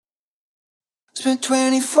been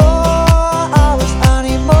 24 hours, I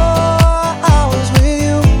need more hours with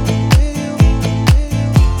you.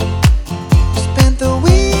 Spent the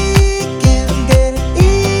weekend getting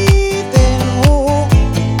even. Ooh.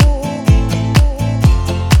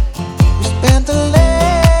 We spent the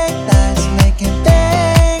late nights making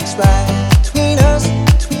things right between us.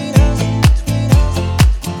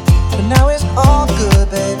 But now it's all good,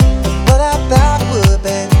 baby. But I backward,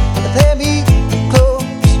 baby. Let me close.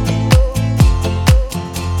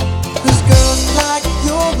 Cause girls like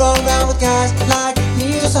you run around with guys like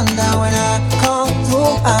me till sundown. When I come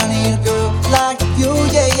through, I need a girl like you,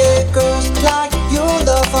 yeah, yeah. Girls like you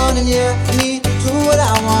love fun and yeah,